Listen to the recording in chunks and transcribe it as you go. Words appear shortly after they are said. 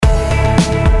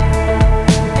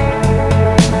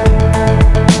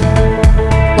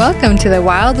Welcome to the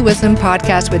Wild Wisdom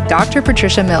Podcast with Dr.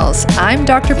 Patricia Mills. I'm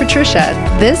Dr. Patricia.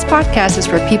 This podcast is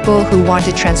for people who want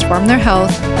to transform their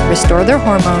health, restore their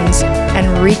hormones, and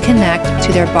reconnect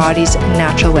to their body's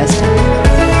natural wisdom.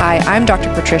 Hi, I'm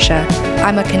Dr. Patricia.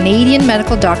 I'm a Canadian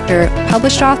medical doctor,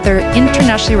 published author,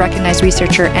 internationally recognized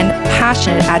researcher, and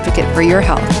passionate advocate for your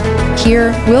health.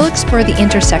 Here, we'll explore the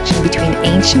intersection between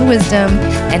ancient wisdom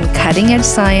and cutting-edge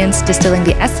science, distilling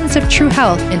the essence of true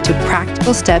health into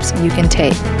practical steps you can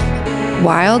take.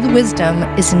 Wild wisdom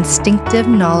is instinctive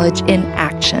knowledge in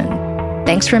action.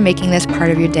 Thanks for making this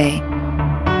part of your day.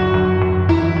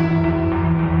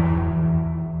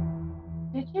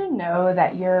 Did you know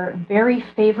that your very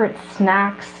favorite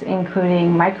snacks,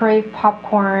 including microwave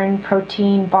popcorn,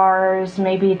 protein bars,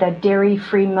 maybe the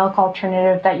dairy-free milk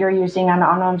alternative that you're using on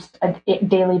almost a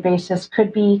daily basis,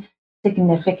 could be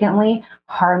significantly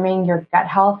harming your gut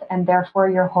health and therefore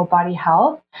your whole body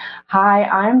health? Hi,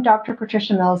 I'm Dr.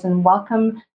 Patricia Mills, and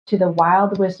welcome to the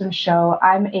Wild Wisdom Show.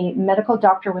 I'm a medical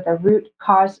doctor with a root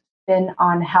cause spin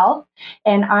on health,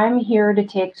 and I'm here to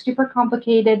take super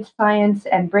complicated science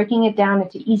and breaking it down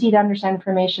into easy to understand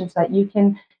information so that you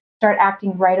can start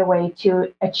acting right away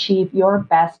to achieve your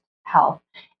best health.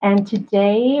 And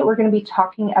today we're going to be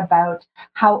talking about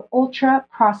how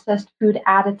ultra-processed food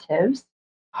additives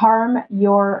harm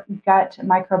your gut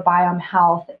microbiome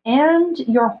health and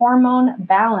your hormone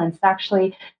balance.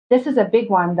 Actually, this is a big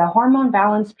one. The hormone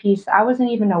balance piece, I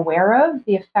wasn't even aware of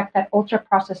the effect that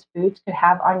ultra-processed foods could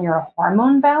have on your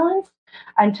hormone balance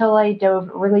until I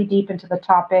dove really deep into the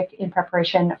topic in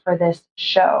preparation for this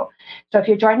show. So if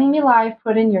you're joining me live,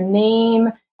 put in your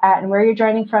name and where you're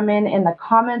joining from in the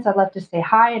comments. I'd love to say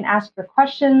hi and ask your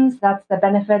questions. That's the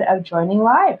benefit of joining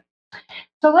live.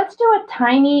 So let's do a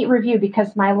tiny review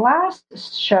because my last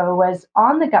show was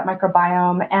on the gut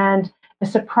microbiome and the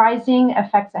surprising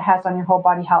effects it has on your whole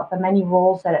body health, the many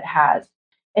roles that it has.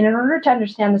 And in order to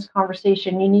understand this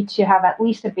conversation, you need to have at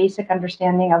least a basic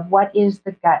understanding of what is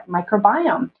the gut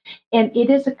microbiome. And it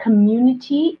is a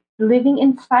community living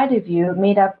inside of you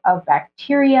made up of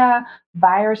bacteria,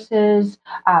 viruses,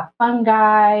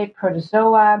 fungi,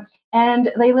 protozoa.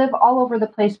 And they live all over the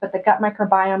place, but the gut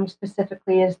microbiome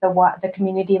specifically is the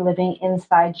community living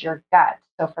inside your gut.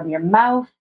 So from your mouth,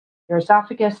 your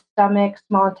esophagus, stomach,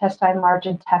 small intestine, large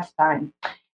intestine.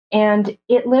 And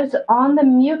it lives on the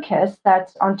mucus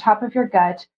that's on top of your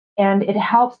gut, and it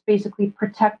helps basically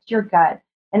protect your gut.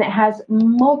 And it has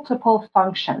multiple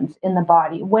functions in the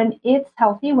body. When it's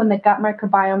healthy, when the gut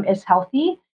microbiome is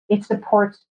healthy, it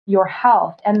supports your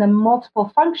health. And the multiple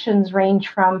functions range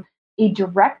from a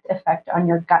direct effect on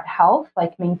your gut health,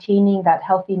 like maintaining that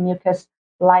healthy mucus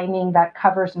lining that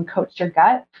covers and coats your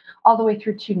gut, all the way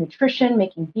through to nutrition,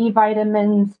 making B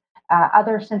vitamins,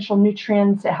 other essential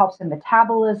nutrients. It helps in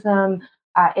metabolism.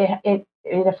 It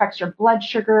affects your blood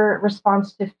sugar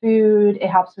response to food. It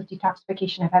helps with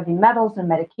detoxification of heavy metals and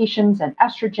medications and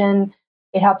estrogen.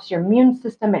 It helps your immune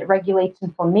system. It regulates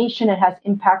inflammation. It has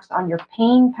impacts on your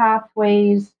pain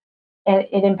pathways.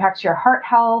 It impacts your heart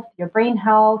health, your brain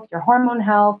health, your hormone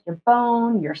health, your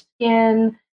bone, your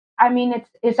skin. I mean,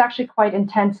 it's actually quite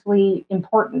intensely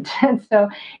important. And so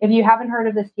if you haven't heard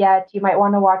of this yet, you might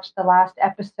want to watch the last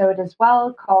episode as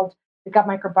well called The Gut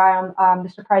Microbiome, The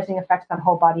Surprising Effects on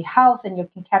Whole Body Health. And you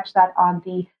can catch that on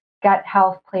the Gut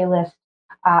Health playlist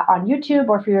on YouTube,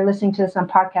 or if you're listening to this on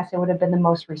podcast, it would have been the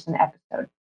most recent episode.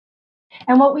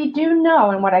 And what we do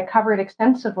know, and what I covered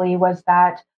extensively, was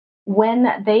that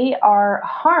when they are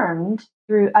harmed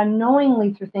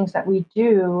unknowingly through things that we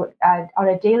do on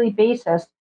a daily basis,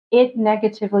 it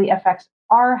negatively affects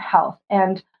our health.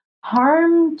 And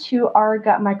harm to our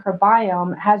gut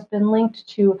microbiome has been linked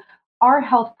to our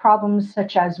health problems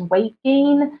such as weight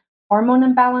gain, hormone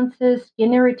imbalances,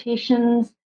 skin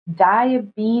irritations,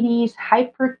 diabetes,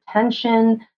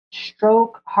 hypertension,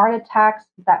 stroke, heart attacks,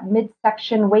 that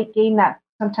midsection weight gain that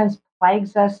sometimes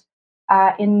plagues us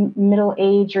in middle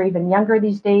age or even younger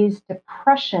these days,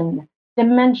 depression,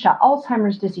 dementia,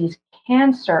 Alzheimer's disease,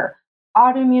 cancer,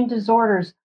 autoimmune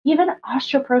disorders, even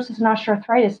osteoporosis and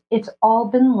osteoarthritis. It's all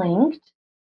been linked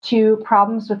to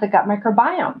problems with the gut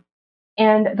microbiome.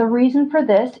 And the reason for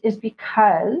this is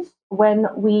because when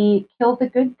we kill the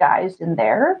good guys in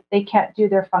there, they can't do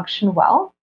their function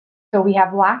well. So we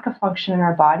have lack of function in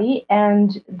our body,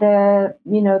 and the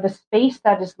space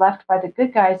that is left by the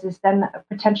good guys is then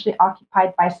potentially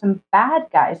occupied by some bad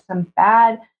guys, some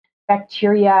bad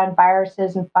bacteria and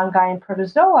viruses and fungi and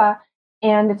protozoa.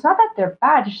 And it's not that they're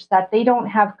bad, it's just that they don't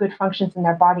have good functions in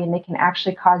their body and they can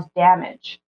actually cause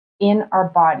damage in our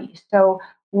body. So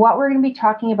what we're going to be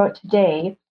talking about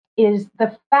today is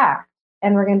the fact,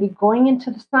 and we're going to be going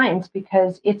into the science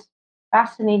because it's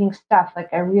fascinating stuff.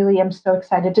 Like, I really am so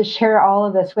excited to share all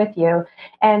of this with you.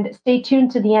 And stay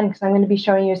tuned to the end because I'm going to be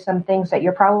showing you some things that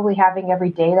you're probably having every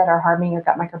day that are harming your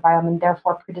gut microbiome and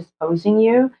therefore predisposing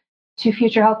you to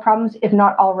future health problems, if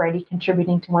not already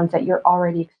contributing to ones that you're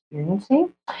already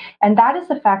experiencing. And that is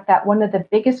the fact that one of the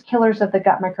biggest killers of the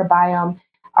gut microbiome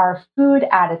are food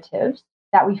additives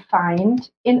that we find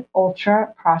in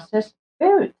ultra processed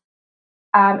foods.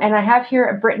 And I have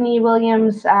here Brittany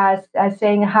Williams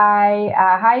saying hi.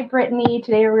 Hi, Brittany.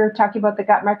 Today we were talking about the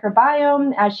gut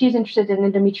microbiome. She's interested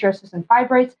in endometriosis and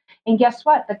fibroids. And guess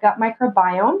what? The gut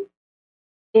microbiome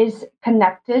is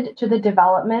connected to the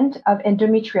development of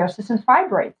endometriosis and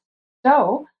fibroids.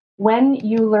 So when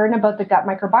you learn about the gut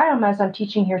microbiome, as I'm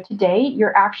teaching here today,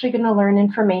 you're actually going to learn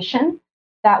information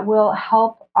that will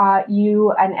help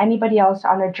you and anybody else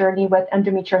on a journey with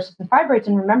endometriosis and fibroids.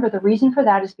 And remember, the reason for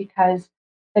that is because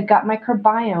the gut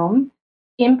microbiome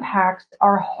impacts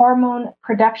our hormone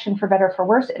production, for better or for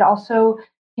worse. It also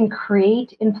can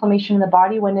create inflammation in the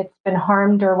body when it's been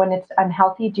harmed or when it's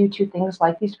unhealthy due to things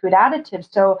like these food additives.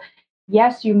 So,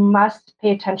 yes, you must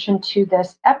pay attention to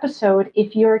this episode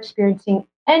if you're experiencing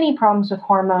any problems with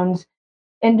hormones,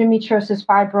 endometriosis,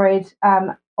 fibroids,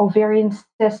 ovarian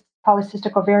cysts,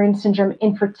 polycystic ovarian syndrome,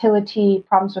 infertility,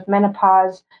 problems with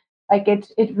menopause. Like,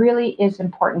 it really is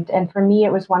important. And for me,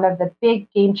 it was one of the big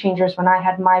game changers when I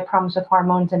had my problems with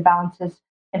hormones imbalances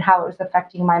and how it was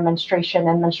affecting my menstruation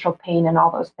and menstrual pain and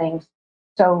all those things.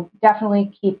 So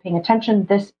definitely keep paying attention.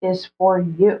 This is for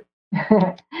you.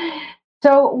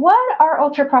 So what are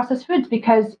ultra processed foods?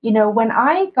 Because, when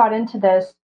I got into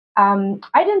this, I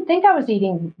didn't think I was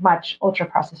eating much ultra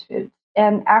processed foods.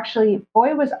 And actually,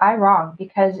 boy, was I wrong,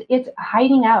 because it's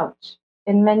hiding out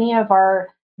in many of our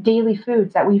daily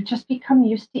foods that we've just become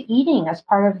used to eating as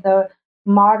part of the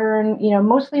modern,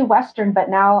 mostly Western, but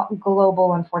now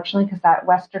global, unfortunately, because that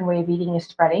Western way of eating is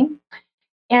spreading.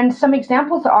 And some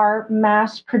examples are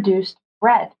mass produced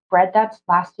bread that's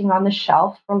lasting on the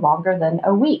shelf for longer than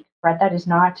a week, bread that is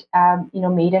not,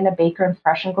 made in a baker and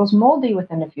fresh and goes moldy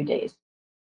within a few days.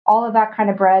 All of that kind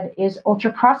of bread is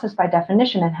ultra processed by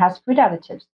definition and has food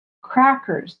additives.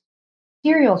 Crackers,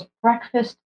 cereals,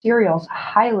 breakfast cereals,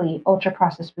 highly ultra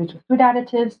processed foods with food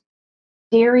additives.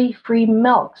 Dairy-free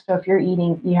milk. So if you're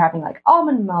having like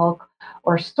almond milk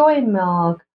or soy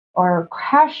milk or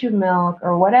cashew milk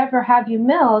or whatever have you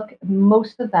milk,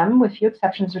 most of them, with few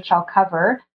exceptions, which I'll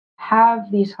cover,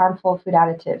 have these harmful food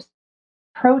additives.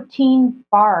 Protein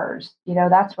bars,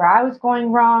 that's where I was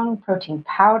going wrong. Protein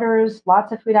powders,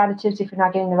 lots of food additives if you're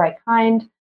not getting the right kind.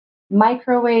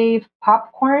 Microwave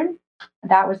popcorn,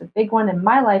 that was a big one in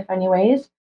my life anyways.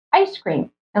 Ice cream,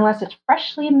 unless it's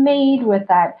freshly made with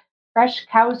that fresh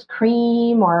cow's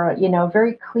cream or,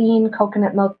 very clean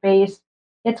coconut milk base,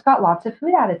 it's got lots of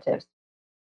food additives.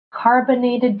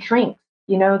 Carbonated drinks,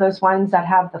 those ones that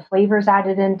have the flavors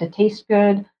added in to taste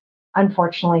good.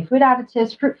 Unfortunately, food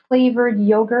additives, fruit flavored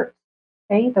yogurt,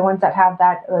 okay, the ones that have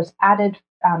those added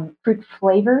fruit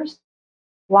flavors,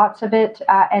 lots of it,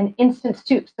 and instant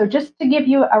soups. So just to give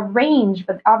you a range,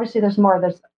 but obviously there's more.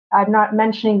 I'm not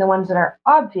mentioning the ones that are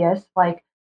obvious, like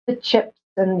the chips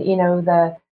and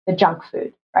the junk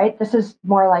food, right? This is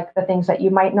more like the things that you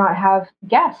might not have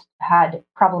guessed had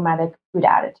problematic food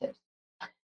additives.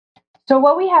 So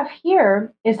what we have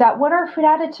here is that what are food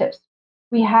additives?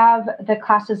 We have the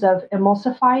classes of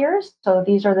emulsifiers. So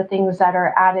these are the things that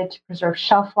are added to preserve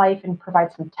shelf life and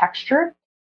provide some texture.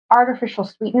 Artificial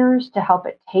sweeteners to help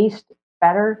it taste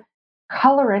better.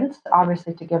 Colorants,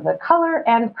 obviously to give the color,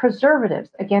 and preservatives,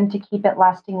 again, to keep it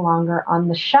lasting longer on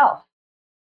the shelf.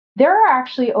 There are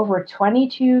actually over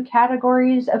 22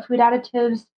 categories of food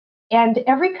additives, and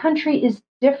every country is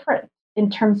different in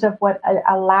terms of what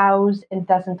allows and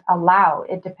doesn't allow.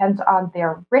 It depends on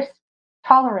their risk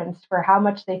tolerance for how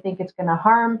much they think it's going to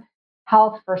harm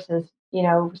health versus,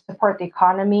 support the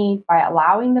economy by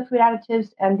allowing the food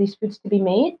additives and these foods to be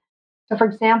made. So, for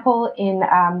example, in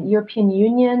European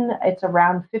Union, it's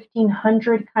around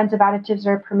 1,500 kinds of additives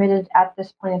are permitted at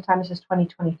this point in time. This is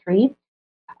 2023.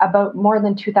 About more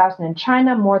than 2,000 in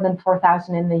China, more than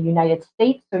 4,000 in the United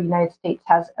States. So, the United States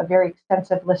has a very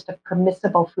extensive list of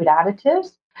permissible food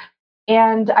additives.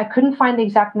 And I couldn't find the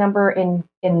exact number in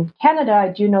Canada. I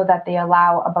do know that they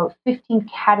allow about 15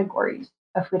 categories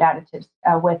of food additives,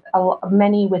 with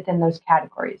many within those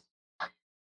categories.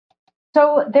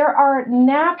 So there are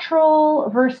natural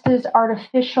versus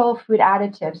artificial food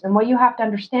additives. And what you have to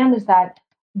understand is that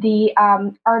the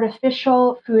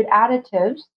artificial food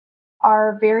additives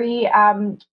are very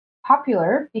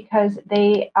popular because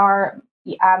they are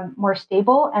more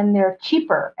stable and they're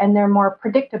cheaper and they're more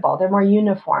predictable. They're more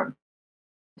uniform.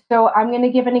 So I'm going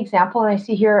to give an example, and I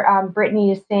see here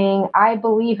Brittany is saying, "I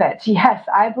believe it." Yes,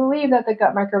 I believe that the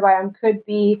gut microbiome could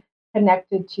be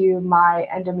connected to my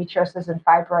endometriosis and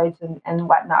fibroids and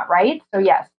whatnot, right? So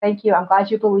yes, thank you. I'm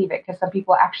glad you believe it because some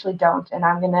people actually don't, and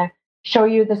I'm going to show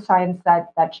you the science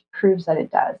that proves that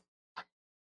it does.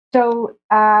 So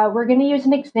we're going to use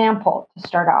an example to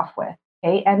start off with.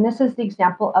 Okay, and this is the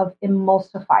example of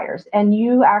emulsifiers. And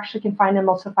you actually can find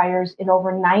emulsifiers in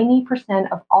over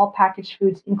 90% of all packaged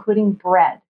foods, including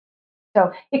bread.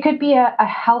 So it could be a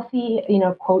healthy,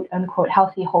 quote unquote,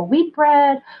 healthy whole wheat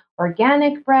bread,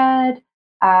 organic bread,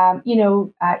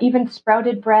 even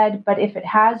sprouted bread. But if it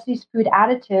has these food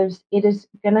additives, it is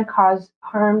going to cause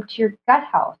harm to your gut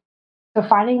health. So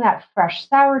finding that fresh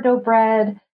sourdough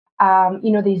bread,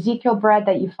 the Ezekiel bread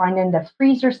that you find in the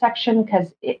freezer section,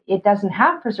 because it doesn't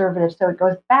have preservatives, so it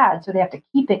goes bad. So they have to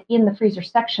keep it in the freezer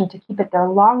section to keep it there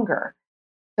longer.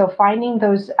 So finding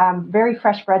those very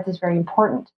fresh breads is very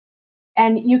important.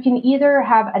 And you can either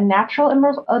have a natural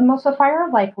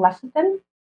emulsifier like lecithin,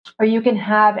 or you can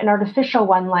have an artificial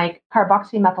one like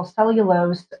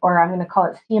carboxymethylcellulose, or I'm going to call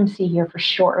it CMC here for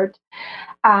short.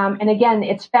 And again,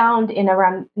 it's found in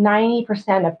around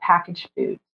 90% of packaged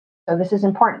foods. So this is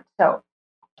important. So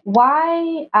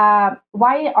why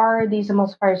are these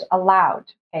emulsifiers allowed?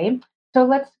 Okay, so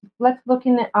let's look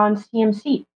on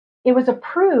CMC. It was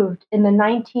approved in the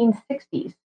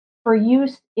 1960s for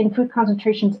use in food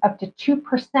concentrations up to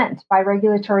 2% by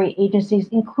regulatory agencies,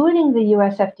 including the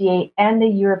US FDA and the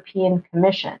European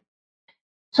Commission.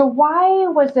 So why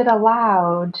was it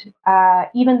allowed,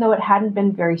 even though it hadn't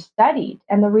been very studied?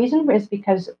 And the reason is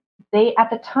because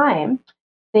at the time,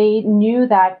 they knew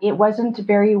that it wasn't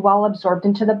very well absorbed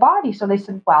into the body. So they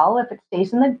said, well, if it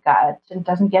stays in the gut and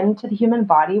doesn't get into the human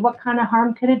body, what kind of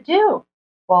harm could it do?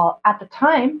 Well, at the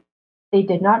time, they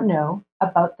did not know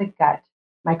about the gut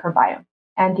microbiome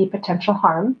and the potential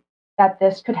harm that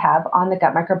this could have on the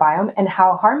gut microbiome and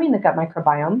how harming the gut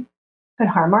microbiome could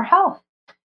harm our health.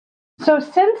 So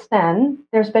since then,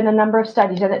 there's been a number of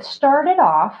studies, and it started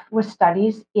off with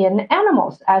studies in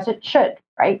animals, as it should,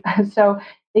 right? So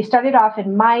they started off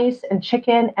in mice and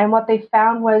chicken, and what they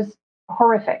found was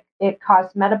horrific. It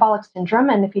caused metabolic syndrome,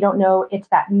 and if you don't know, it's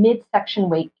that midsection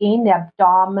weight gain, the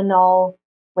abdominal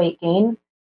weight gain,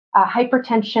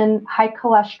 hypertension, high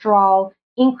cholesterol,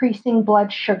 increasing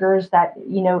blood sugars that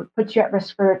puts you at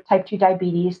risk for type 2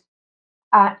 diabetes.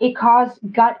 It caused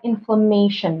gut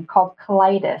inflammation called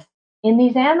colitis. In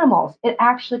these animals, it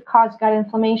actually caused gut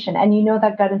inflammation. And you know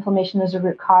that gut inflammation is a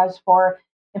root cause for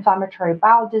inflammatory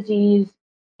bowel disease,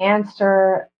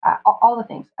 cancer, all the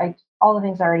things. All the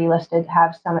things I already listed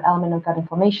have some element of gut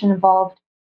inflammation involved.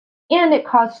 And it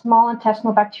caused small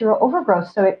intestinal bacterial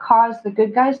overgrowth. So it caused the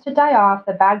good guys to die off,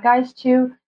 the bad guys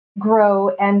to grow,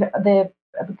 and the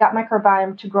gut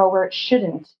microbiome to grow where it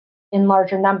shouldn't in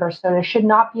larger numbers. So there should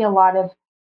not be a lot of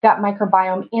gut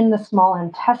microbiome in the small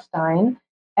intestine.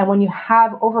 And when you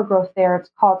have overgrowth there, it's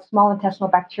called small intestinal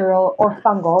bacterial or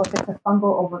fungal, if it's a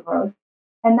fungal overgrowth.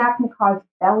 And that can cause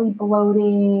belly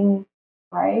bloating,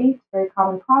 right? Very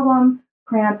common problem.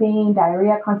 Cramping,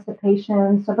 diarrhea,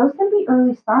 constipation. So those can be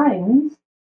early signs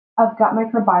of gut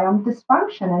microbiome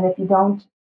dysfunction. And if you don't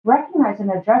recognize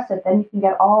and address it, then you can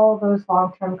get all those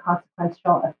long-term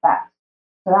consequential effects.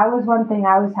 So that was one thing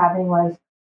I was having was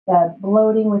the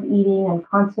bloating with eating and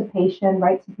constipation,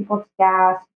 right? Some people it's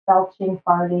gas, belching,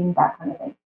 farting, that kind of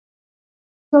thing.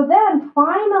 So then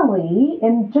finally,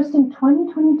 in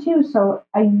 2022, so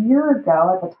a year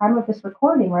ago at the time of this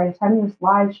recording, right, at the time of this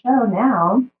live show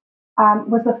now,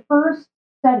 was the first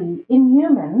study in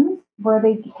humans where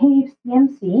they gave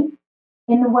CMC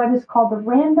in what is called the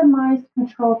randomized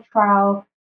controlled trial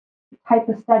type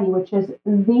of study, which is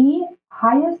the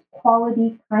highest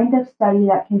quality kind of study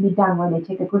that can be done, where they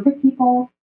take a group of people,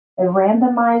 they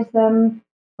randomize them,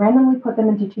 randomly put them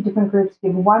into two different groups,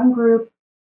 give one group,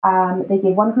 they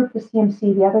gave one group the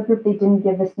CMC, the other group they didn't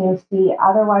give the CMC,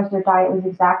 otherwise their diet was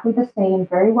exactly the same,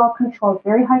 very well controlled,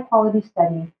 very high quality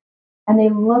study. And they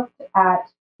looked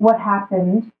at what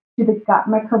happened to the gut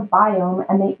microbiome,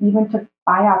 and they even took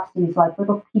biopsies, like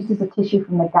little pieces of tissue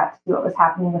from the gut, to see what was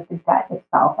happening with the gut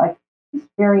itself. Like, it's a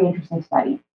very interesting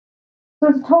study. So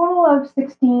it's a total of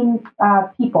 16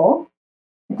 people.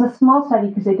 It's a small study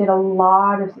because they did a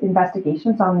lot of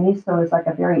investigations on these, so it's like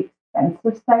a very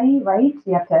expensive study, right?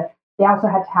 So they also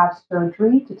had to have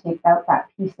surgery to take out that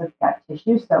piece of gut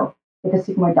tissue. So with a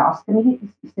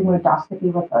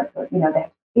sigmoidoscopy with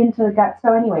they into the gut.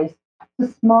 So anyways, it's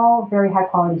a small, very high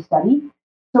quality study.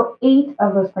 So 8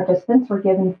 of those participants were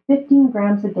given 15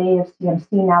 grams a day of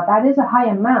CMC. Now that is a high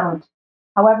amount,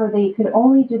 However, they could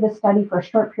only do the study for a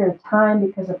short period of time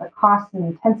because of the cost and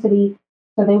intensity.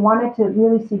 So they wanted to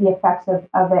really see the effects of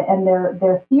it. And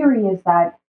their theory is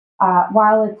that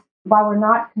while we're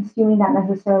not consuming that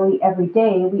necessarily every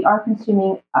day, we are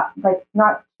consuming like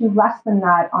not too less than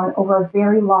that on over a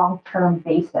very long-term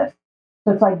basis.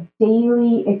 So it's like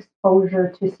daily exposure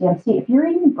to CMC. If you're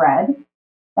eating bread,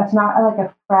 that's not like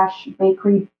a fresh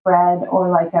bakery bread or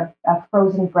like a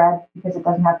frozen bread because it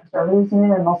doesn't have preservatives in it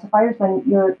or emulsifiers, then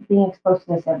you're being exposed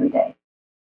to this every day,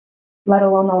 let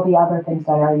alone all the other things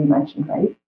that I already mentioned,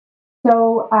 right?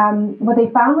 So what they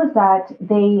found was that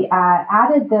they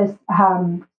added this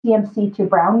CMC to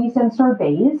brownies and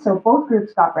sorbets. So both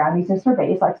groups got brownies and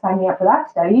sorbets, like sign me up for that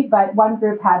study, but one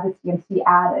group had the CMC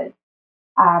added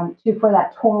for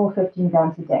that total 15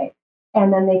 grams a day.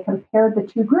 And then they compared the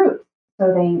two groups.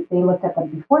 So they looked at them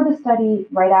before the study,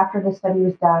 right after the study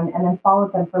was done, and then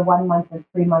followed them for 1 month and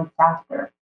 3 months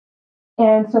after.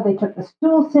 And so they took the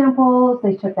stool samples,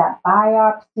 they took that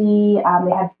biopsy,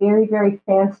 they had very, very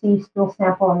fancy stool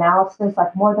sample analysis,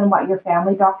 like more than what your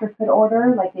family doctor could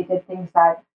order. Like they did things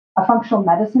that a functional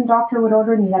medicine doctor would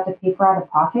order and you have to pay for out of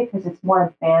pocket because it's more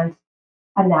advanced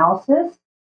analysis.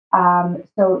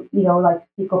 So, like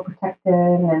fecal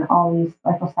protectin and all these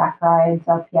liposaccharides,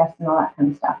 LPS, and all that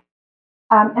kind of stuff.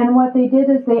 And what they did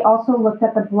is they also looked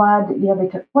at the blood. They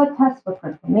took blood tests for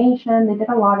inflammation. They did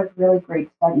a lot of really great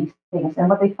studies things. And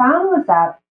what they found was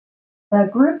that the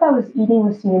group that was eating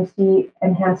the CMC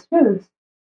enhanced foods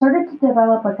started to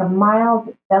develop like a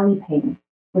mild belly pain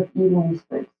with eating these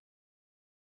foods.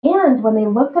 And when they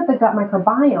looked at the gut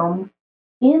microbiome,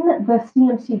 in the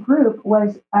CMC group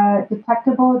was a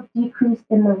detectable decrease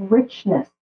in the richness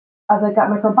of the gut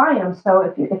microbiome. So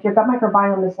if your gut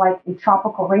microbiome is like a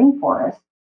tropical rainforest,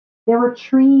 there were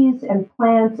trees and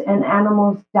plants and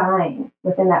animals dying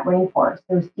within that rainforest.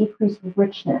 There was decreased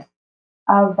richness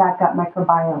of that gut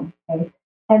microbiome. Okay?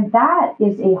 And that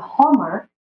is a hallmark.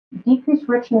 Decreased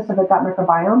richness of the gut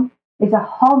microbiome is a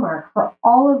hallmark for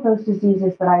all of those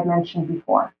diseases that I mentioned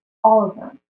before. All of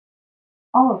them.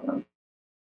 All of them.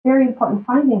 Very important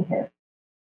finding here.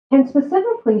 And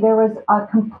specifically, there was a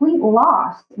complete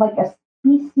loss, like a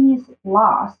species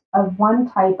loss of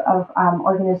one type of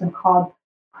organism called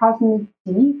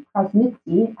Prosnitzi.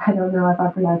 I don't know if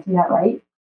I'm pronouncing that right.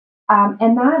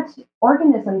 And that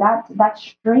organism, that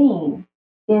strain,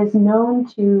 is known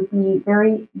to be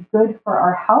very good for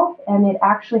our health, and it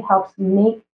actually helps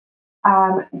make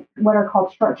what are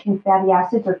called short-chain fatty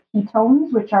acids or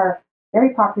ketones, which are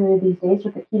very popular these days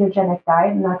with the ketogenic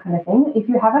diet and that kind of thing. If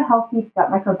you have a healthy gut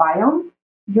microbiome,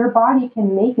 your body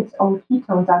can make its own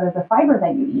ketones out of the fiber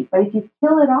that you eat. But if you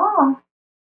kill it off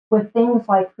with things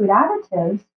like food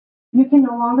additives, you can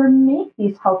no longer make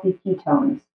these healthy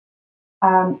ketones,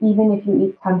 even if you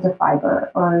eat tons of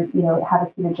fiber or have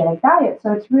a ketogenic diet.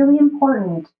 So it's really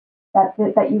important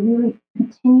that you really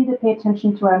continue to pay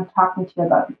attention to what I'm talking to you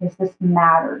about because this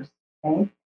matters. Okay.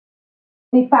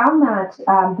 They found that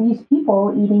these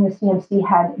people eating the CMC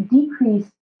had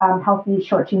decreased healthy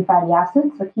short-chain fatty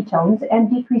acids, so ketones, and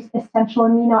decreased essential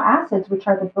amino acids, which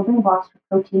are the building blocks for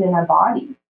protein in our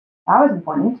body. That was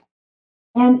important.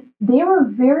 And they were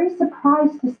very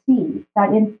surprised to see that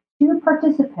in 2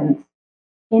 participants,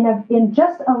 in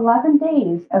just 11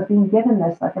 days of being given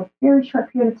this, like a very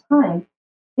short period of time,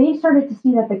 they started to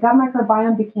see that the gut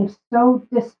microbiome became so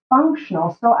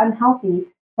dysfunctional, so unhealthy,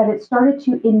 that it started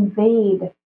to invade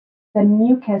the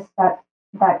mucus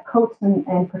that coats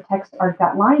and protects our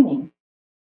gut lining.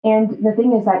 And the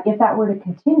thing is that if that were to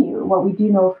continue, what we do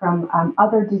know from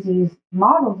other disease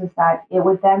models is that it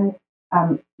would then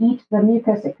eat the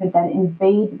mucus. It could then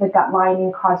invade the gut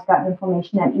lining, cause gut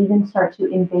inflammation, and even start to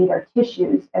invade our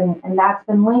tissues. And that's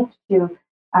been linked to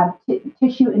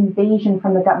tissue invasion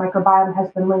from the gut microbiome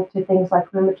has been linked to things like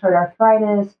rheumatoid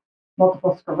arthritis,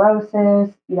 multiple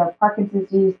sclerosis, Parkinson's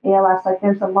disease, ALS. Like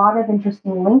there's a lot of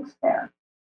interesting links there.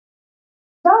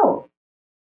 So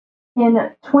in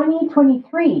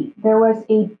 2023, there was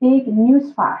a big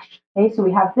news flash. Okay, so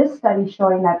we have this study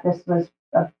showing that this was,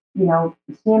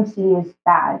 CMC is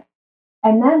bad.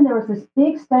 And then there was this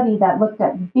big study that looked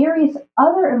at various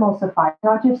other emulsifiers,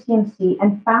 not just CMC,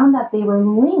 and found that they were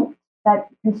linked, that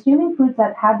consuming foods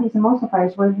that had these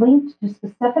emulsifiers were linked to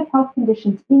specific health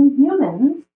conditions in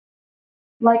humans,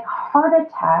 like heart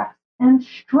attacks and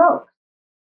strokes,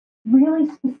 really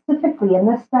specifically. And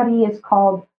this study is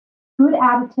called Food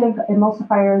Additive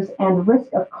Emulsifiers and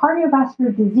Risk of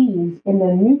Cardiovascular Disease in the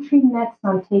NutriNet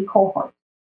Santé cohort.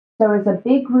 So it's a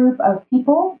big group of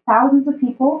people, thousands of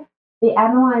people. They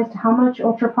analyzed how much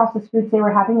ultra-processed foods they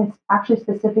were having and actually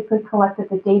specifically collected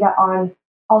the data on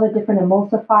all the different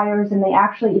emulsifiers, and they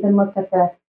actually even looked at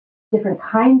the different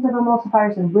kinds of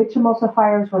emulsifiers and which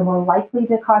emulsifiers were more likely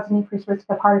to cause an increased risk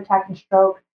of heart attack and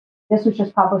stroke. This was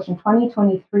just published in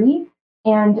 2023.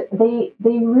 And they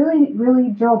really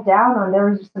drilled down on, there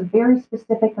was some very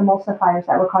specific emulsifiers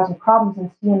that were causing problems,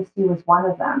 and CMC was one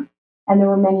of them. And there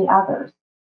were many others.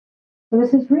 So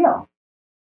this is real.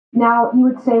 Now you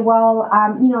would say, well,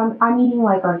 I'm eating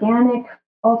like organic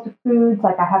ultra foods,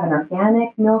 like I have an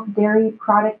organic milk dairy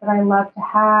product that I love to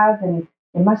have, and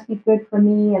it must be good for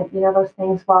me, and those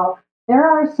things. Well, there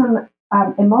are some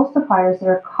emulsifiers that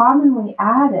are commonly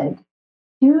added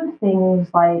to things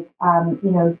like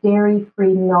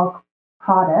dairy-free milk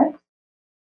products,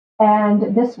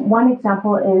 and this one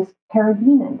example is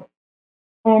carrageenan.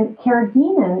 And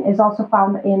carrageenan is also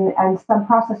found in some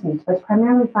processed meats, but it's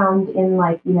primarily found in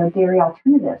dairy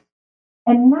alternatives.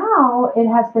 And now it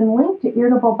has been linked to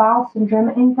irritable bowel syndrome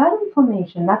and gut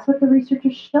inflammation. That's what the research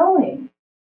is showing.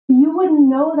 You wouldn't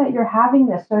know that you're having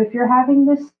this. So if you're having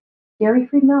this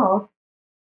dairy-free milk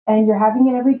and you're having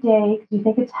it every day because you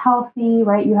think it's healthy,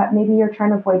 right? Maybe you're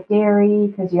trying to avoid dairy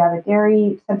because you have a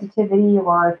dairy sensitivity,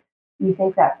 or you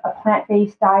think that a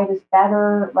plant-based diet is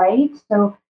better, right?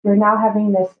 So you're now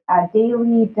having this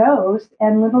daily dose,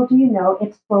 and little do you know,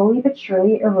 it's slowly but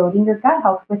surely eroding your gut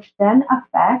health, which then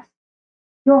affects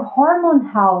your hormone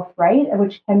health, right?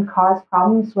 Which can cause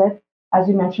problems with, as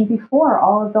we mentioned before,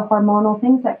 all of the hormonal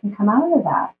things that can come out of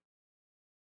that.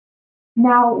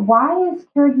 Now, why is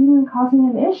carrageenan causing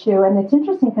an issue? And it's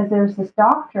interesting because there's this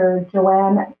doctor,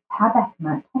 Joanne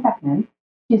Tabachman.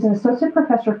 She's an associate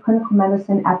professor of clinical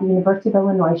medicine at the University of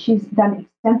Illinois. She's done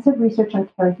extensive research on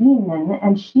carrageenan,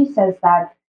 and she says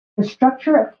that the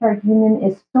structure of carrageenan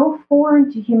is so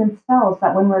foreign to human cells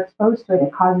that when we're exposed to it,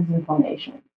 it causes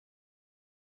inflammation.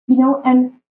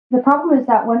 And the problem is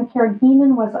that when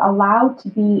carrageenan was allowed to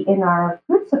be in our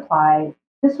food supply,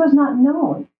 this was not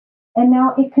known. And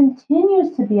now it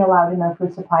continues to be allowed in our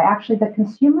food supply. Actually, the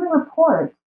Consumer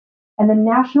Reports and the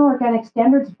National Organic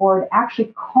Standards Board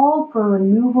actually called for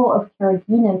removal of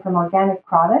carrageenan from organic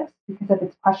products because of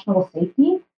its questionable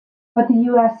safety. But the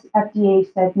US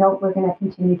FDA said, no, we're going to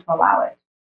continue to allow it.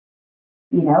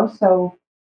 So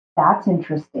that's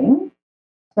interesting.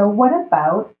 So what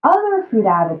about other food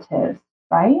additives,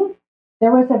 right?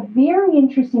 There was a very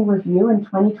interesting review in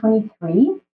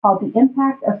 2023 called The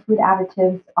Impact of Food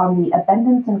Additives on the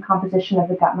Abundance and Composition of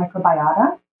the Gut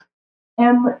Microbiota.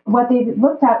 And what they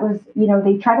looked at was,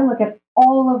 they tried to look at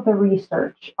all of the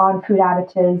research on food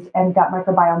additives and gut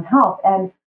microbiome health.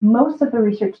 And most of the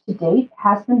research to date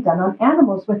has been done on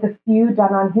animals, with a few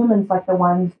done on humans, like the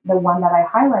one that I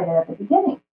highlighted at the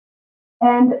beginning.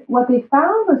 And what they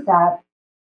found was that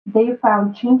they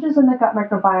found changes in the gut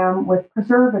microbiome with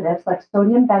preservatives like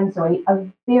sodium benzoate, a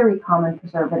very common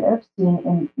preservative seen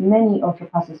in many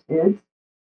ultra-processed foods,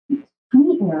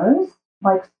 sweeteners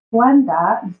like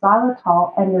Splenda,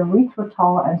 xylitol, and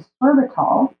erythritol and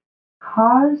sorbitol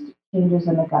caused changes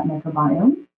in the gut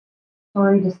microbiome.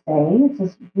 Sorry to say, this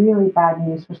is really bad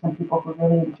news for some people who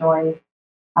really enjoy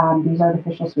these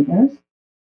artificial sweeteners.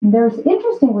 There's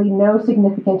interestingly no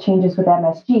significant changes with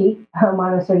MSG,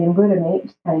 monosodium glutamate,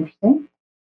 which is kind of interesting.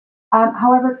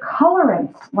 However,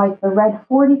 colorants like the red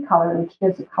 40 color, which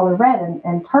gives the color red,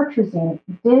 and tartrazine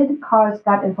did cause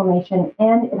gut inflammation,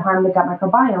 and it harmed the gut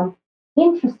microbiome.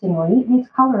 Interestingly, these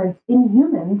colorants in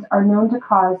humans are known to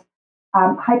cause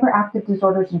hyperactive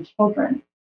disorders in children,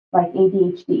 like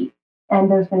ADHD. And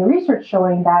there's been research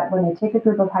showing that when they take a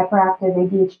group of hyperactive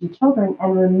ADHD children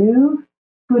and remove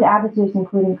food additives,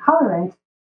 including colorants,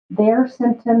 their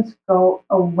symptoms go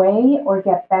away or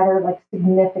get better,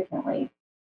 significantly.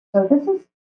 So this is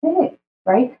big,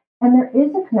 right? And there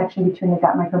is a connection between the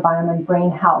gut microbiome and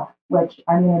brain health, which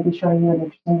I'm going to be showing you an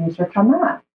interesting research on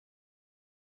that.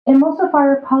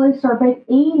 Emulsifier polysorbate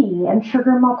 80 and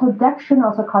sugar maltodextrin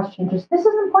also cause changes. This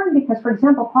is important because, for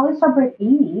example, polysorbate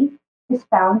 80 is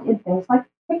found in things like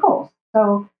pickles.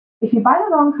 So if you buy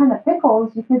the wrong kind of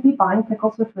pickles, you could be buying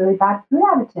pickles with really bad food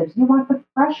additives. You want the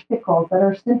fresh pickles that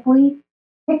are simply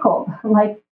pickled,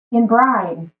 like in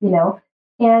brine,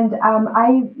 And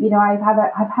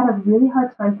I've had a really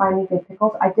hard time finding good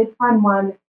pickles. I did find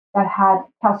one that had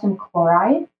calcium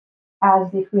chloride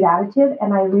as the food additive,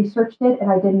 and I researched it,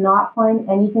 and I did not find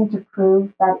anything to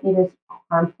prove that it is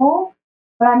harmful.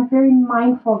 But I'm very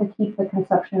mindful to keep the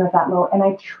consumption of that low, and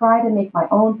I try to make my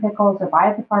own pickles or buy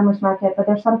at the farmer's market. But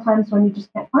there's sometimes when you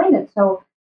just can't find it. So,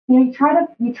 you try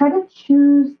to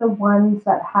choose the ones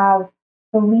that have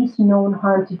the least known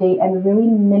harm to date and really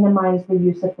minimize the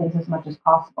use of things as much as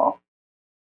possible.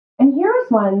 And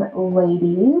here's one,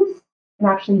 ladies. and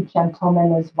actually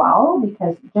gentlemen as well,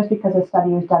 because just because a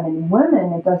study was done in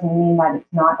women, it doesn't mean that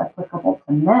it's not applicable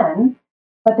to men.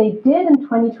 But they did in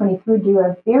 2023 do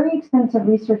a very extensive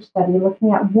research study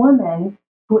looking at women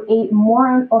who ate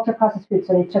more ultra-processed foods.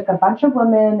 So they took a bunch of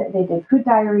women, they did food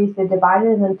diaries, they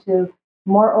divided them into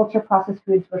more ultra-processed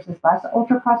foods versus less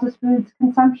ultra-processed foods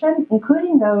consumption,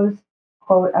 including those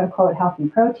quote unquote healthy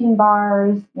protein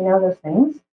bars, those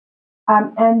things.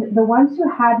 And the ones who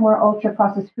had more ultra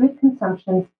processed food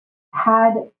consumptions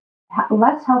had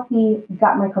less healthy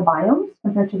gut microbiomes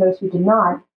compared to those who did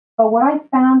not. But what I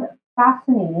found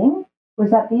fascinating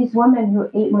was that these women who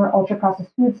ate more ultra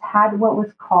processed foods had what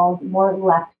was called more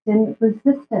leptin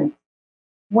resistance.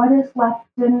 What is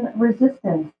leptin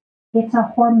resistance? It's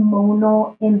a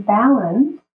hormonal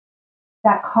imbalance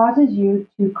that causes you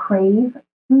to crave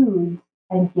foods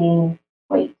and gain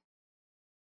weight.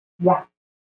 Yeah.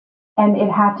 And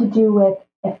it had to do with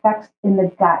effects in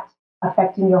the gut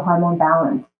affecting your hormone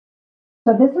balance.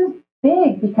 So this is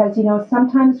big because,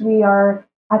 sometimes we are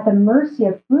at the mercy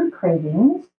of food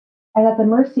cravings and at the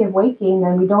mercy of weight gain,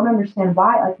 and we don't understand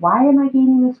why. Like, why am I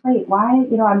gaining this weight? Why,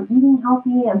 I'm eating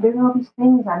healthy, I'm doing all these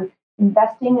things, I'm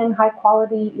investing in high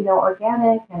quality,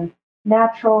 organic and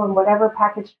natural and whatever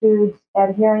packaged foods,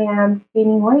 and here I am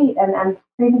gaining weight and I'm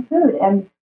craving food. And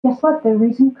guess what? The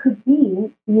reason could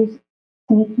be these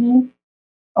sneaky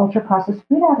ultra-processed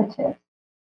food additives.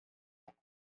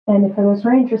 And for those who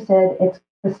are interested,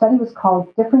 the study was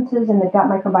called Differences in the Gut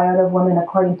Microbiota of Women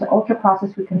According to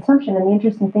Ultra-Processed Food Consumption. And the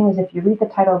interesting thing is, if you read the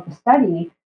title of the study,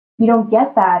 you don't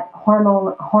get that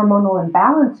hormonal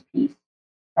imbalance piece,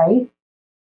 right?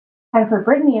 And for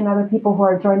Brittany and other people who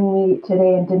are joining me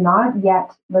today and did not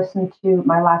yet listen to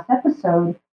my last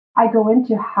episode, I go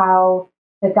into how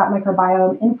the gut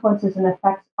microbiome influences and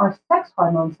affects our sex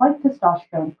hormones like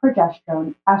testosterone,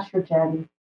 progesterone, estrogen.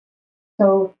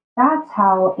 So that's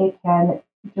how it can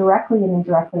directly and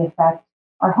indirectly affect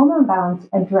our hormone balance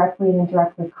and directly and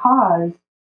indirectly cause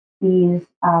these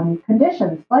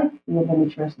conditions like the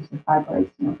endometriosis and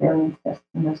fibroids and ovarian cysts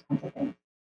and those kinds of things.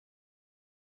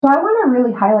 So I want to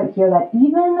really highlight here that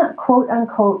even quote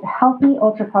unquote healthy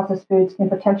ultra processed foods can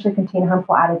potentially contain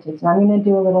harmful additives. And I'm going to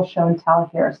do a little show and tell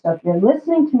here. So if you're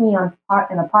listening to me in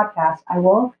a podcast, I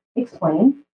will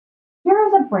explain. Here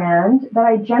is a brand that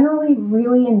I generally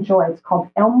really enjoy. It's called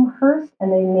Elmhurst,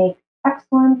 and they make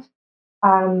excellent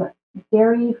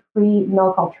dairy-free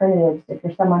milk alternatives. If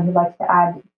you're someone who likes to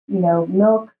add,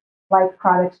 milk-like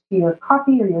products to your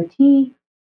coffee or your tea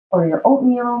or your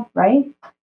oatmeal, right?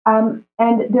 And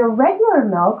their regular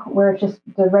milk, where it's just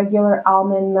the regular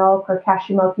almond milk or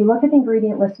cashew milk, you look at the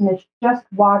ingredient list and it's just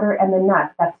water and the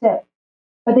nuts. That's it.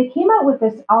 But they came out with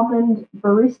this almond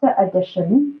barista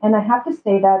edition, and I have to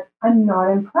say that I'm not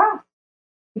impressed.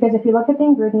 Because if you look at the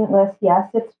ingredient list, yes,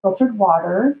 it's filtered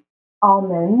water,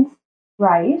 almonds,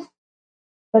 rice,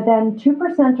 but then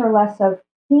 2% or less of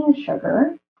cane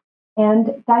sugar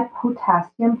and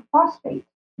dipotassium phosphate,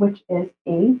 which is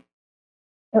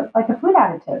like a food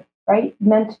additive, right?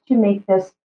 Meant to make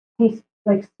this taste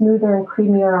like smoother and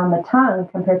creamier on the tongue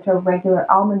compared to a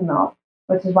regular almond milk,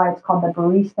 which is why it's called the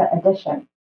barista edition.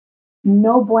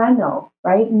 No bueno,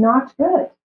 right? Not good.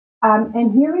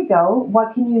 And here we go.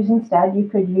 What can you use instead? You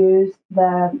could use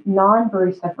the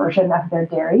non-barista version of their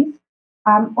dairies.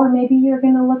 Or maybe you're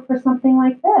going to look for something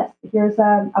like this. Here's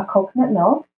a coconut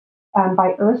milk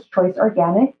by Earth's Choice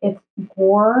Organic. It's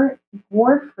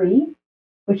GOR-free,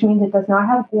 which means it does not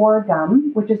have guar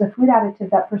gum, which is a food additive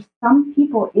that for some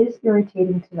people is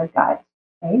irritating to the gut.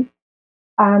 Okay?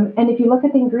 And if you look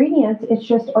at the ingredients, it's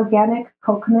just organic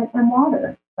coconut and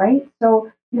water, right?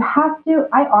 So you have to,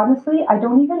 I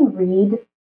don't even read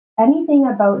anything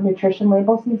about nutrition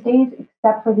labels these days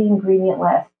except for the ingredient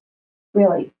list.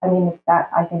 Really, I think it's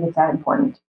that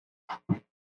important.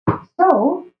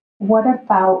 So what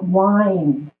about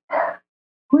wine?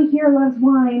 Who here loves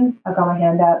wine? I've got my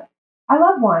hand up. I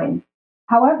love wine.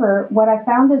 However, what I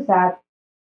found is that,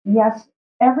 yes,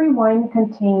 every wine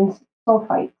contains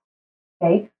sulfites.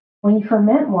 Okay, when you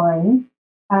ferment wine,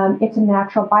 it's a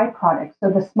natural byproduct. So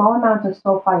the small amount of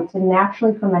sulfites in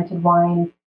naturally fermented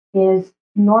wine is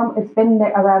normal. It's been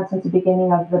around since the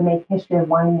beginning of the history of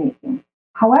winemaking.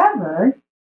 However,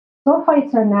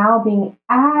 sulfites are now being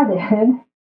added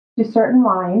to certain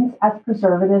wines as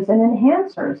preservatives and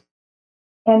enhancers.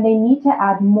 And they need to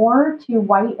add more to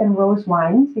white and rose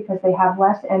wines because they have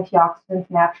less antioxidants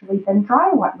naturally than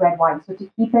dry red wine. So to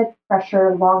keep it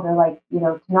fresher longer,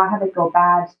 to not have it go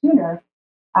bad sooner,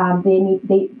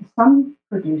 some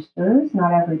producers,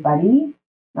 not everybody,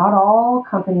 not all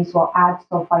companies will add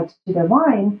sulfites to their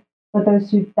wine, but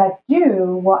those that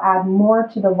do will add more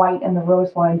to the white and the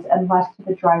rose wines and less to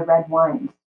the dry red wines.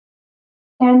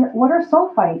 And what are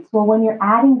sulfites? Well, when you're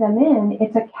adding them in,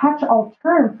 it's a catch-all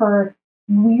term for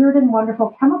weird and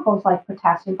wonderful chemicals like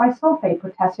potassium bisulfate,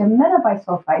 potassium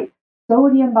metabisulfite,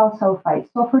 sodium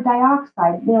bisulfite, sulfur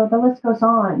dioxide. The list goes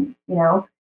on.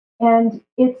 And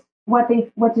it's what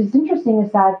is interesting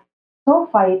is that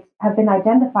sulfites have been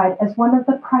identified as one of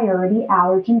the priority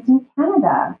allergens in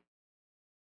Canada.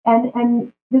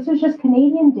 And this is just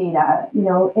Canadian data.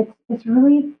 It's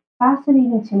really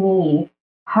fascinating to me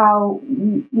how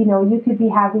you could be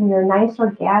having your nice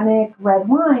organic red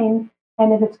wine,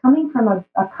 and if it's coming from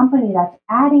a company that's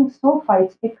adding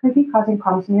sulfites, it could be causing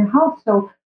problems in your health.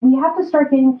 So we have to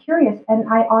start getting curious. And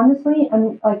I honestly,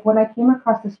 and like when I came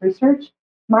across this research,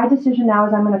 my decision now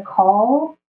is I'm going to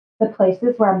call the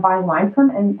places where I'm buying wine from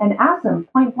and ask them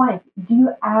point blank, do you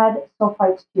add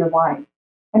sulfites to your wine?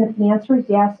 And if the answer is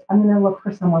yes, I'm going to look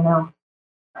for someone else,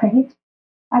 right?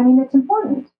 I mean, it's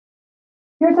important.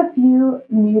 Here's a few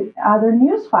other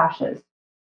news flashes.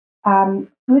 Food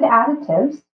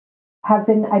additives have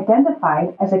been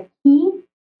identified as a key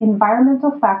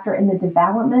environmental factor in the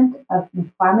development of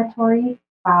inflammatory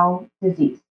bowel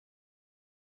disease.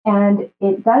 And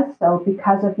it does so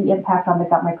because of the impact on the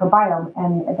gut microbiome.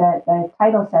 And the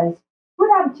title says, food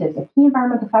additives, a key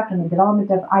environmental factor in the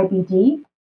development of IBD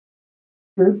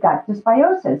through gut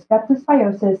dysbiosis. Gut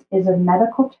dysbiosis is a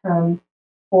medical term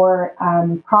for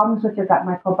problems with your gut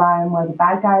microbiome where the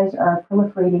bad guys are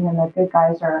proliferating and the good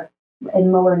guys are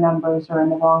in lower numbers or in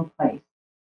the wrong place.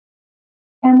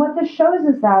 And what this shows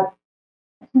is that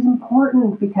this is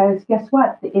important because guess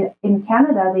what? In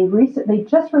Canada, they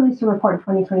just released a report in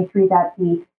 2023 that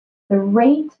the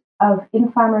rate of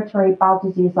inflammatory bowel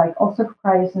disease like ulcerative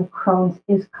colitis and Crohn's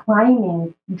is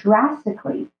climbing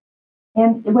drastically.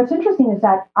 And what's interesting is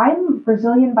that I'm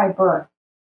Brazilian by birth.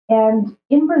 And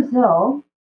in Brazil,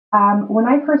 when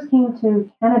I first came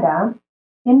to Canada,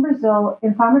 in Brazil,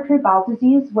 inflammatory bowel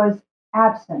disease was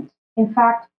absent. In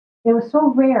fact, it was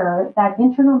so rare that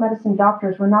internal medicine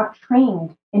doctors were not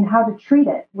trained in how to treat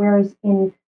it, whereas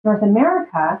in North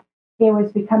America, it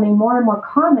was becoming more and more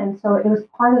common, so it was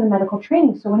part of the medical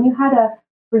training. So when you had a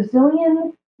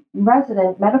Brazilian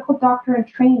resident medical doctor in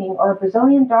training or a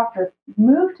Brazilian doctor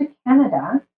move to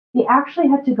Canada, they actually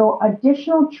had to go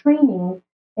additional training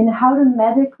in how to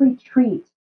medically treat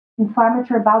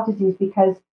inflammatory bowel disease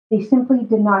because they simply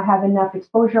did not have enough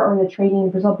exposure or the training in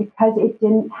Brazil because it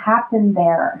didn't happen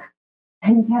there.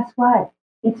 And guess what?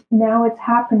 It's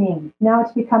happening. Now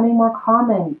it's becoming more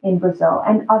common in Brazil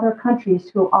and other countries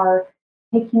who are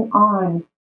taking on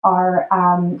our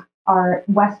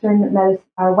Western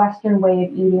way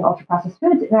of eating ultra processed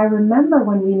foods. And I remember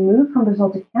when we moved from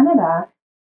Brazil to Canada,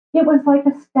 it was like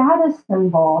a status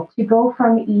symbol to go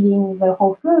from eating the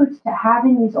whole foods to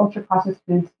having these ultra processed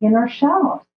foods in our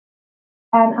shelves.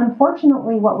 And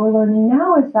unfortunately, what we're learning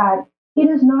now is that it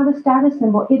is not a status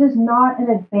symbol. It is not an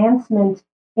advancement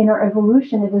in our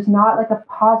evolution. It is not like a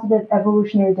positive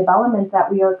evolutionary development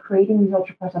that we are creating these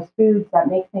ultra processed foods that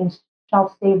make things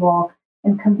shelf stable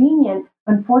and convenient.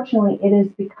 Unfortunately, it has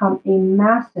become a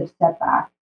massive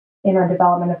setback in our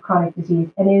development of chronic disease.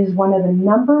 And it is one of the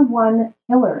number one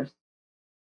killers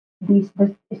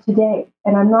today.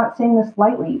 And I'm not saying this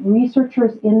lightly.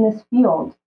 Researchers in this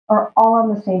field are all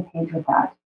on the same page with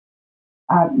that.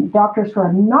 Doctors who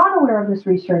are not aware of this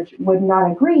research would not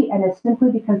agree, and it's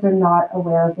simply because they're not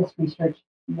aware of this research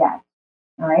yet.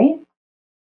 All right?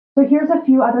 So here's a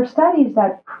few other studies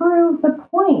that prove the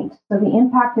point. So the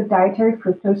impact of dietary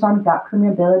fructose on gut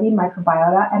permeability,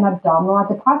 microbiota, and abdominal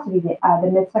adiposity,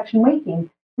 the midsection weight gain.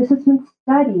 This has been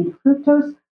studied.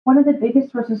 Fructose, one of the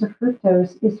biggest sources of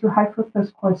fructose is through high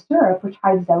fructose corn syrup, which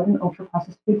hides out in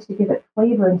ultra-processed foods to give it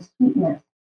flavor and sweetness.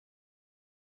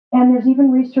 And there's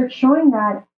even research showing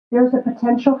that there's a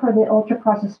potential for the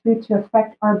ultra-processed food to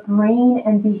affect our brain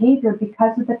and behavior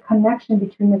because of the connection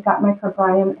between the gut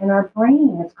microbiome and our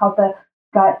brain. It's called the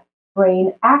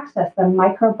gut-brain axis, the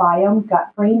microbiome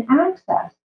gut-brain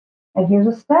axis. And here's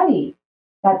a study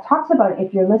that talks about it.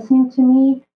 If you're listening to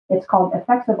me, it's called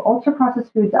Effects of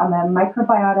Ultra-Processed Foods on the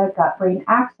Microbiota Gut-Brain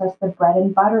Axis, the bread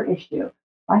and butter issue.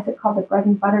 Why is it called the bread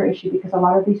and butter issue? Because a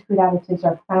lot of these food additives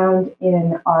are found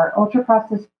in our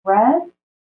ultra-processed bread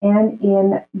and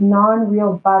in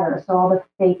non-real butter, so all the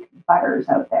fake butters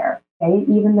out there, okay?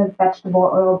 Even the vegetable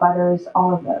oil butters,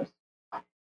 all of those.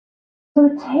 So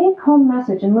the take-home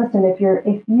message, and listen, if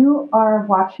you are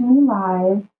watching me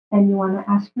live and you want to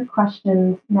ask your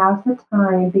questions, now's the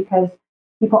time, because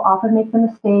people often make the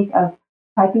mistake of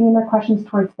typing in their questions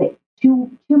towards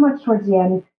too much towards the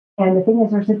end And the thing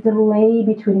is, there's a delay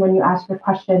between when you ask your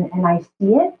question and I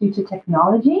see it due to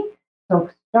technology. So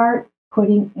start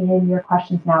putting in your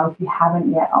questions now if you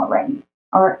haven't yet already.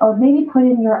 Or maybe put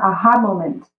in your aha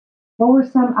moments. What were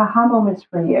some aha moments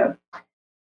for you?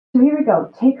 So here we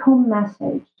go. Take home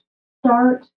message.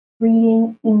 Start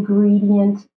reading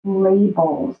ingredient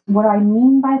labels. What I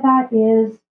mean by that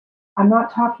is, I'm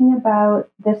not talking about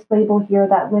this label here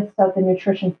that lists out the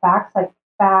nutrition facts like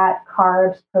fat,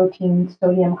 carbs, protein,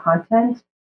 sodium content.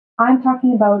 I'm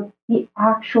talking about the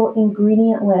actual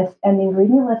ingredient list, and the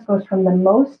ingredient list goes from the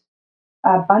most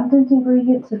abundant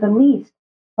ingredient to the least.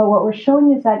 But what we're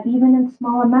showing is that even in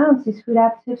small amounts, these food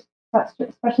additives,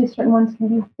 especially certain ones, can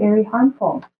be very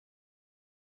harmful.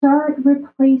 Start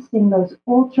replacing those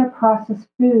ultra-processed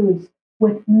foods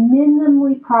with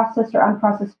minimally processed or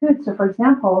unprocessed foods. So, for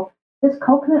example, this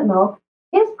coconut milk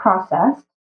is processed.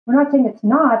 We're not saying it's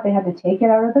not. They had to take it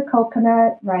out of the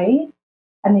coconut, right?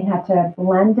 And they had to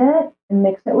blend it and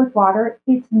mix it with water.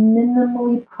 It's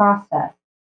minimally processed.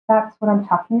 That's what I'm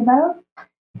talking about.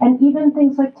 And even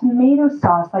things like tomato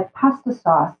sauce, like pasta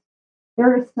sauce.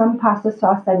 There is some pasta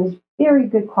sauce that is very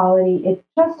good quality. It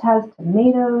just has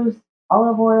tomatoes,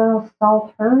 olive oil,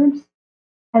 salt, herbs.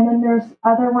 And then there's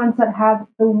other ones that have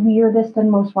the weirdest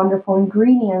and most wonderful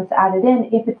ingredients added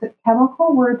in. If it's a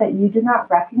chemical word that you do not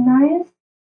recognize,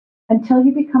 until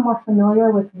you become more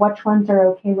familiar with which ones are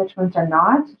okay, which ones are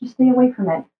not, just stay away from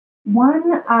it.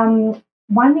 One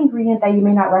ingredient that you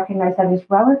may not recognize that is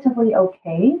relatively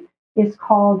okay is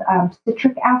called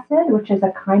citric acid, which is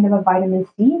a kind of a vitamin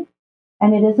C.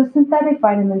 And it is a synthetic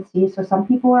vitamin C, so some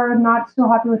people are not so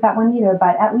happy with that one either,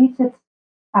 but at least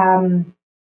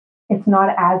it's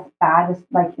not as bad as,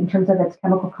 like, in terms of its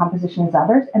chemical composition as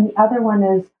others. And the other one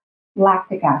is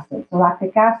lactic acid. So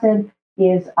lactic acid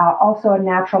is also a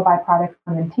natural byproduct of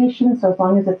fermentation. So as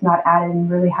long as it's not added in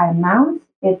really high amounts,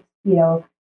 it's,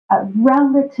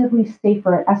 relatively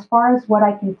safer as far as what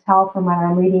I can tell from what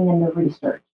I'm reading in the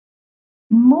research.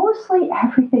 Mostly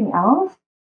everything else,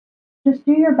 just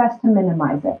do your best to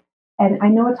minimize it. And I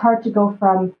know it's hard to go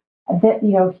from a bit,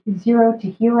 zero to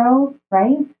hero,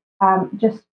 right?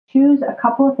 Just choose a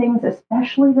couple of things,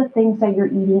 especially the things that you're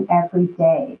eating every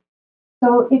day.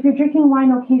 So if you're drinking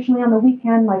wine occasionally on the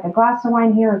weekend, like a glass of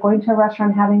wine here, or going to a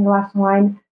restaurant having a glass of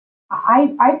wine,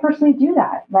 I personally do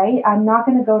that, right? I'm not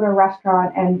going to go to a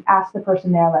restaurant and ask the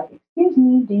person there, like, excuse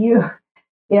me, do you,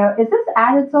 is this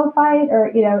added sulfite?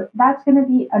 Or, that's going to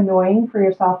be annoying for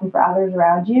yourself and for others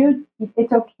around you.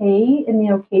 It's okay in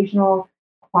the occasional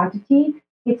quantity.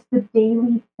 It's the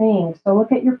daily thing. So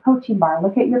look at your protein bar,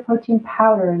 look at your protein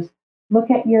powders,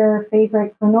 look at your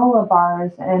favorite granola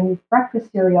bars and breakfast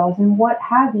cereals and what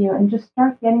have you, and just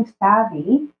start getting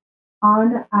savvy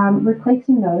on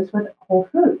replacing those with whole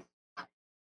foods.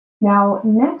 Now,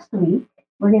 next week,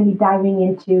 we're going to be diving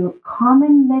into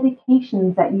common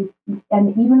medications that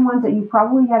and even ones that you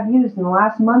probably have used in the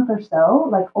last month or so,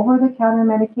 like over-the-counter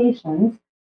medications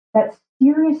that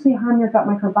seriously harm your gut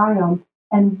microbiome,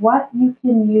 and what you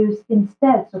can use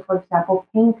instead. So, for example,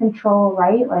 pain control,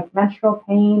 right? Like menstrual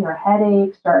pain or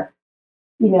headaches or,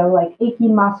 like achy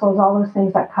muscles, all those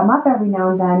things that come up every now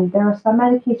and then. There are some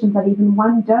medications that even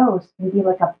one dose can be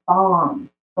like a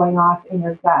bomb going off in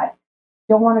your gut.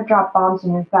 Don't want to drop bombs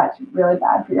in your gut. It's really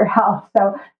bad for your health.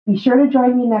 So be sure to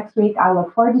join me next week. I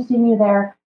look forward to seeing you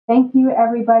there. Thank you,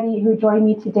 everybody who joined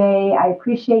me today. I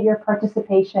appreciate your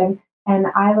participation. And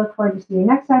I look forward to seeing you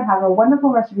next time. Have a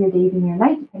wonderful rest of your day, evening, or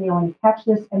night, depending on when you catch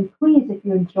this. And please, if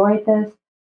you enjoyed this,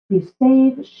 please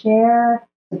save, share,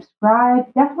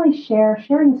 subscribe. Definitely share.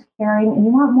 Sharing is caring. And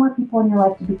you want more people in your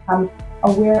life to become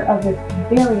aware of this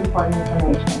very important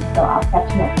information. So I'll catch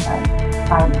you next time.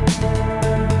 Bye now.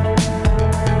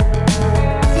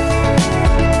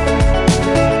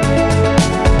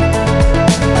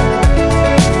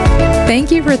 Thank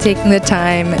you for taking the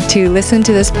time to listen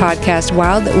to this podcast,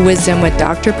 Wild Wisdom with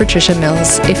Dr. Patricia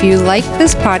Mills. If you like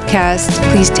this podcast,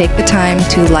 please take the time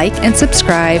to like and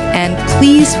subscribe, and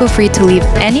please feel free to leave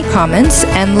any comments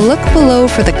and look below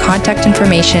for the contact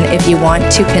information if you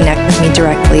want to connect with me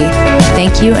directly.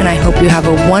 Thank you, and I hope you have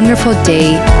a wonderful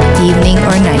day, evening,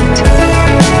 or night.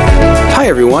 Hi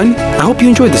everyone, I hope you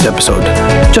enjoyed this episode.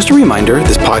 Just a reminder,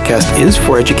 this podcast is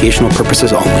for educational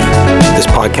purposes only. This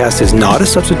podcast is not a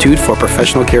substitute for a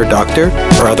professional care doctor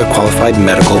or other qualified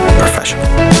medical professional.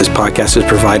 This podcast is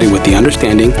provided with the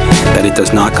understanding that it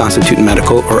does not constitute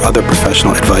medical or other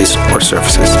professional advice or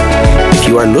services. If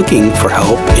you are looking for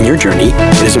help in your journey,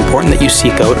 it is important that you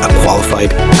seek out a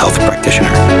qualified health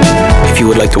practitioner. If you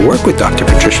would like to work with Dr.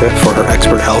 Patricia for her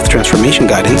expert health transformation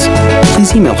guidance,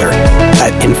 please email her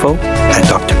at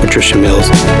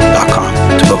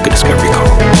info@drpatriciamills.com to book a discovery call.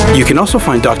 You can also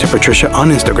find Dr. Patricia on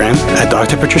Instagram at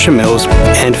Dr. Patricia Mills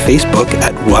and Facebook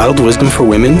at Wild Wisdom for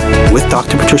Women with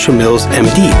Dr. Patricia Mills,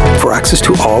 MD. For access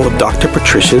to all of Dr.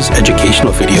 Patricia's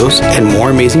educational videos and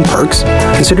more amazing perks,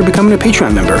 consider becoming a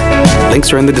Patreon member.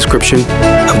 Links are in the description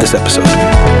of this episode.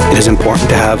 It is important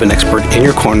to have an expert in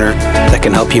your corner that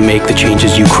can help you make the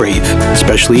changes you crave,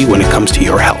 especially when it comes to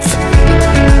your health.